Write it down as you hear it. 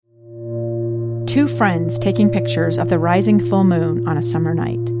Two friends taking pictures of the rising full moon on a summer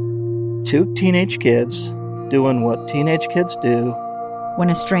night. Two teenage kids doing what teenage kids do. When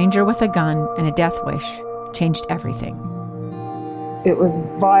a stranger with a gun and a death wish changed everything. It was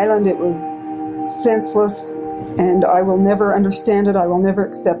violent, it was senseless, and I will never understand it, I will never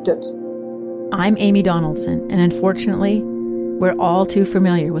accept it. I'm Amy Donaldson, and unfortunately, we're all too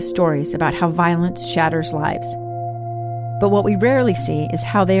familiar with stories about how violence shatters lives. But what we rarely see is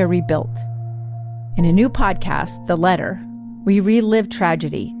how they are rebuilt. In a new podcast, The Letter, we relive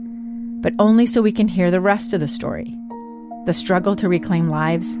tragedy, but only so we can hear the rest of the story. The struggle to reclaim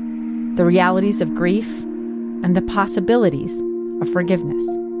lives, the realities of grief, and the possibilities of forgiveness.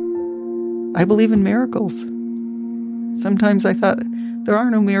 I believe in miracles. Sometimes I thought, there are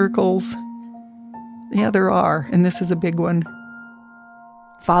no miracles. Yeah, there are, and this is a big one.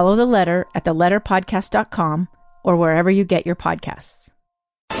 Follow The Letter at theletterpodcast.com or wherever you get your podcasts.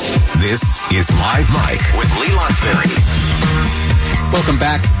 This is Live Mike with Lee Lonsberry. Welcome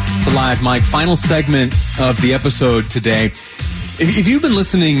back to Live Mike. Final segment of the episode today. If you've been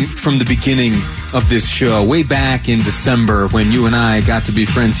listening from the beginning of this show, way back in December when you and I got to be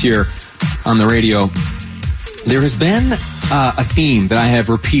friends here on the radio, there has been a theme that I have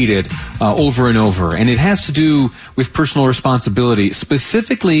repeated over and over, and it has to do with personal responsibility,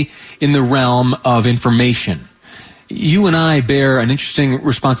 specifically in the realm of information. You and I bear an interesting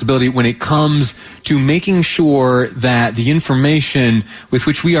responsibility when it comes to making sure that the information with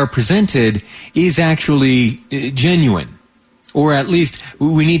which we are presented is actually genuine. Or at least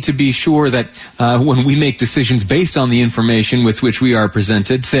we need to be sure that when we make decisions based on the information with which we are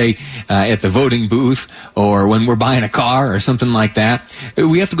presented, say at the voting booth or when we're buying a car or something like that,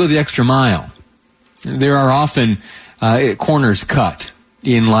 we have to go the extra mile. There are often corners cut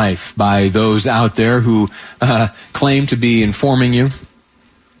in life by those out there who claim to be informing you.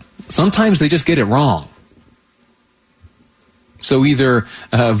 Sometimes they just get it wrong. So either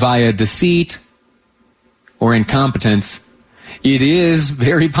via deceit or incompetence, it is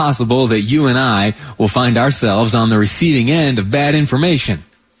very possible that you and I will find ourselves on the receiving end of bad information.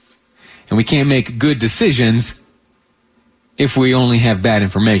 And we can't make good decisions if we only have bad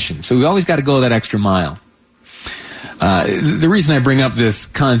information. So we always got to go that extra mile. The reason I bring up this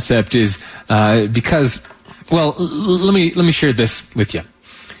concept is because, well, let me share this with you.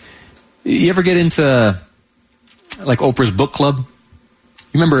 You ever get into like Oprah's book club? You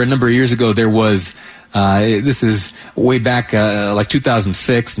remember a number of years ago there was, this is way back like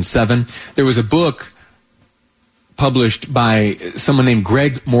 2006 and 2007, there was a book published by someone named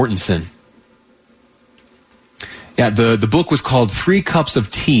Greg Mortensen. Yeah, the book was called 3 Cups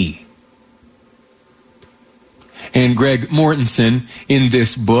of Tea. And Greg Mortensen, in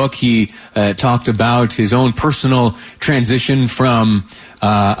this book, he talked about his own personal transition from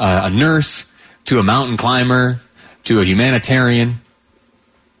a nurse to a mountain climber to a humanitarian.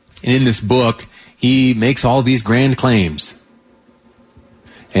 And in this book, he makes all these grand claims.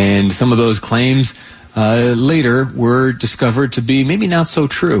 And some of those claims later were discovered to be maybe not so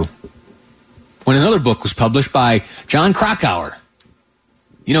true. When another book was published by John Krakauer,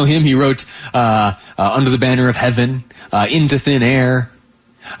 you know him, he wrote Under the Banner of Heaven, Into Thin Air,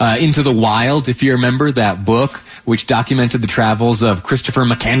 Into the Wild, if you remember that book, which documented the travels of Christopher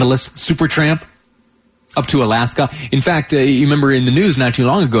McCandless, Supertramp, up to Alaska. In fact, you remember in the news not too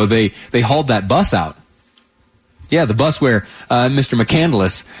long ago, they hauled that bus out. Yeah, the bus where Mr.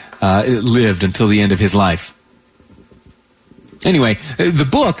 McCandless lived until the end of his life. Anyway, the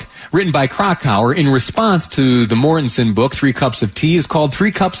book written by Krakauer in response to the Mortensen book, 3 Cups of Tea, is called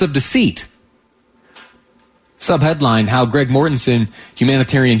 3 Cups of Deceit. Subheadline, How Greg Mortensen,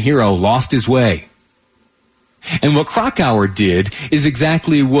 Humanitarian Hero, Lost His Way. And what Krakauer did is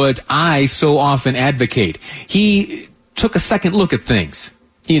exactly what I so often advocate. He took a second look at things.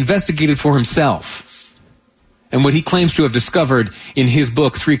 He investigated for himself. And what he claims to have discovered in his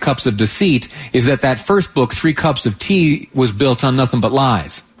book, 3 Cups of Deceit, is that first book, 3 Cups of Tea, was built on nothing but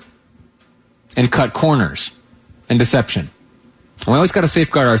lies and cut corners and deception. And we always got to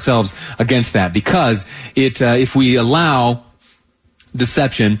safeguard ourselves against that because if we allow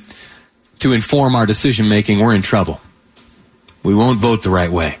deception to inform our decision-making, we're in trouble. We won't vote the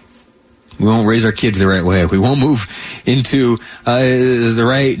right way. We won't raise our kids the right way. We won't move into the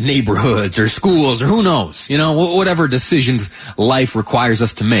right neighborhoods or schools or who knows. You know, whatever decisions life requires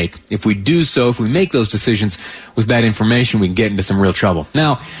us to make. If we do so, if we make those decisions with bad information, we can get into some real trouble.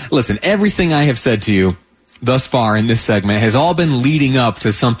 Now, listen, everything I have said to you thus far in this segment has all been leading up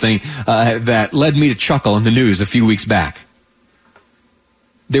to something that led me to chuckle in the news a few weeks back.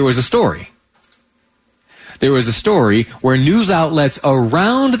 There was a story. There was a story where news outlets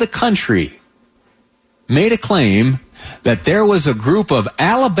around the country made a claim that there was a group of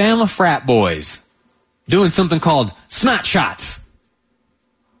Alabama frat boys doing something called snot shots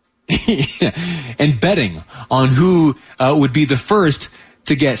and betting on who would be the first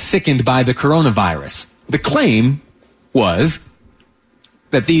to get sickened by the coronavirus. The claim was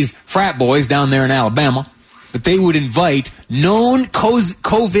that these frat boys down there in Alabama, that they would invite known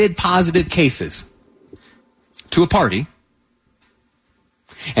COVID positive cases to a party,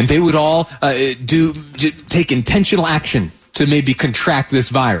 and they would all take intentional action to maybe contract this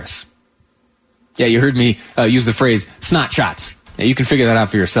virus. Yeah, you heard me use the phrase snot shots. Yeah, you can figure that out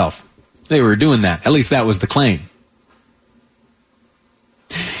for yourself. They were doing that. At least that was the claim.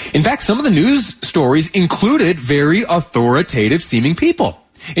 In fact, some of the news stories included very authoritative seeming people,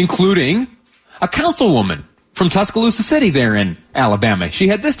 including a councilwoman from Tuscaloosa City there in Alabama. She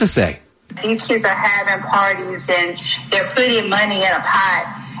had this to say. These kids are having parties and they're putting money in a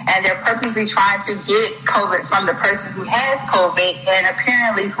pot and they're purposely trying to get COVID from the person who has COVID, and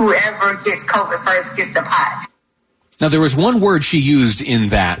apparently whoever gets COVID first gets the pot. Now, there was one word she used in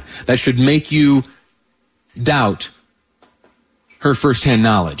that should make you doubt her firsthand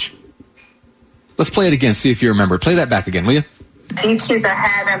knowledge. Let's play it again, see if you remember. Play that back again, will you? These kids are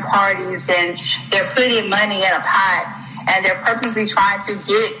having parties and they're putting money in a pot and they're purposely trying to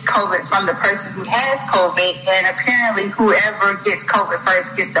get COVID from the person who has COVID, and apparently whoever gets COVID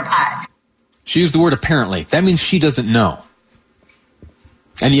first gets the pot. She used the word apparently. That means she doesn't know.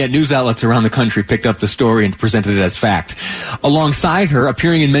 And yet news outlets around the country picked up the story and presented it as fact. Alongside her,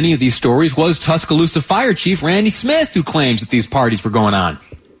 appearing in many of these stories, was Tuscaloosa Fire Chief Randy Smith, who claims that these parties were going on.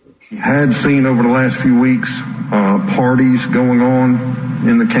 Had seen over the last few weeks parties going on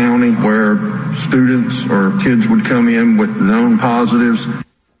in the county where students or kids would come in with known positives.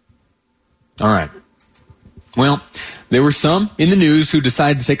 All right. Well, there were some in the news who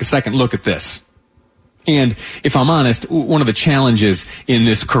decided to take a second look at this. And if I'm honest, one of the challenges in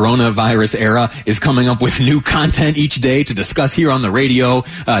this coronavirus era is coming up with new content each day to discuss here on the radio,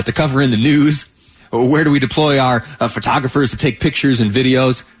 to cover in the news. Where do we deploy our photographers to take pictures and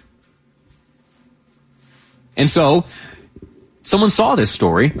videos? And so someone saw this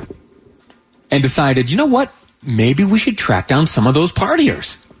story and decided, you know what? Maybe we should track down some of those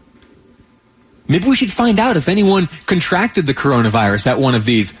partiers. Maybe we should find out if anyone contracted the coronavirus at one of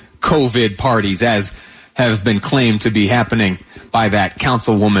these COVID parties, as have been claimed to be happening by that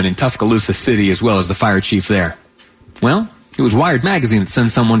councilwoman in Tuscaloosa City as well as the fire chief there. Well, it was Wired Magazine that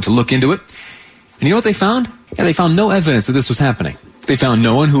sent someone to look into it. And you know what they found? Yeah, they found no evidence that this was happening. They found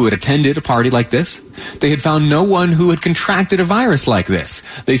no one who had attended a party like this. They had found no one who had contracted a virus like this.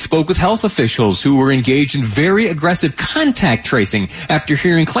 They spoke with health officials who were engaged in very aggressive contact tracing after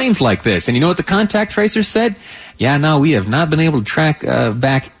hearing claims like this. And you know what the contact tracers said? Yeah, no, we have not been able to track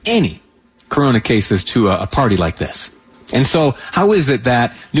back any corona cases to a party like this. And so how is it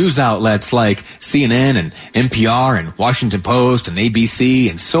that news outlets like CNN and NPR and Washington Post and ABC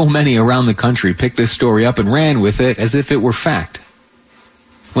and so many around the country picked this story up and ran with it as if it were fact?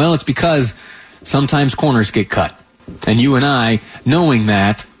 Well, it's because sometimes corners get cut. And you and I, knowing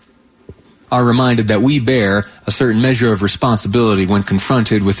that, are reminded that we bear a certain measure of responsibility when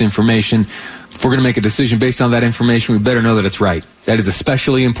confronted with information. If we're going to make a decision based on that information, we better know that it's right. That is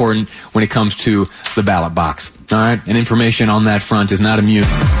especially important when it comes to the ballot box. All right? And information on that front is not immune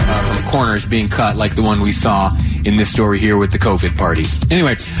from corners being cut like the one we saw in this story here with the COVID parties.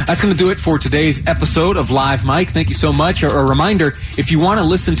 Anyway, that's going to do it for today's episode of Live Mike. Thank you so much. A reminder, if you want to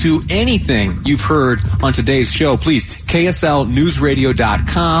listen to anything you've heard on today's show, please,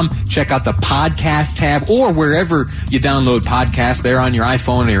 KSLNewsRadio.com. Check out the podcast tab or wherever you download podcasts there on your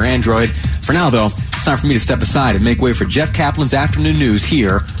iPhone or your Android. For now, though, it's time for me to step aside and make way for Jeff Kaplan's Afternoon News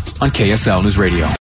here on KSL News Radio.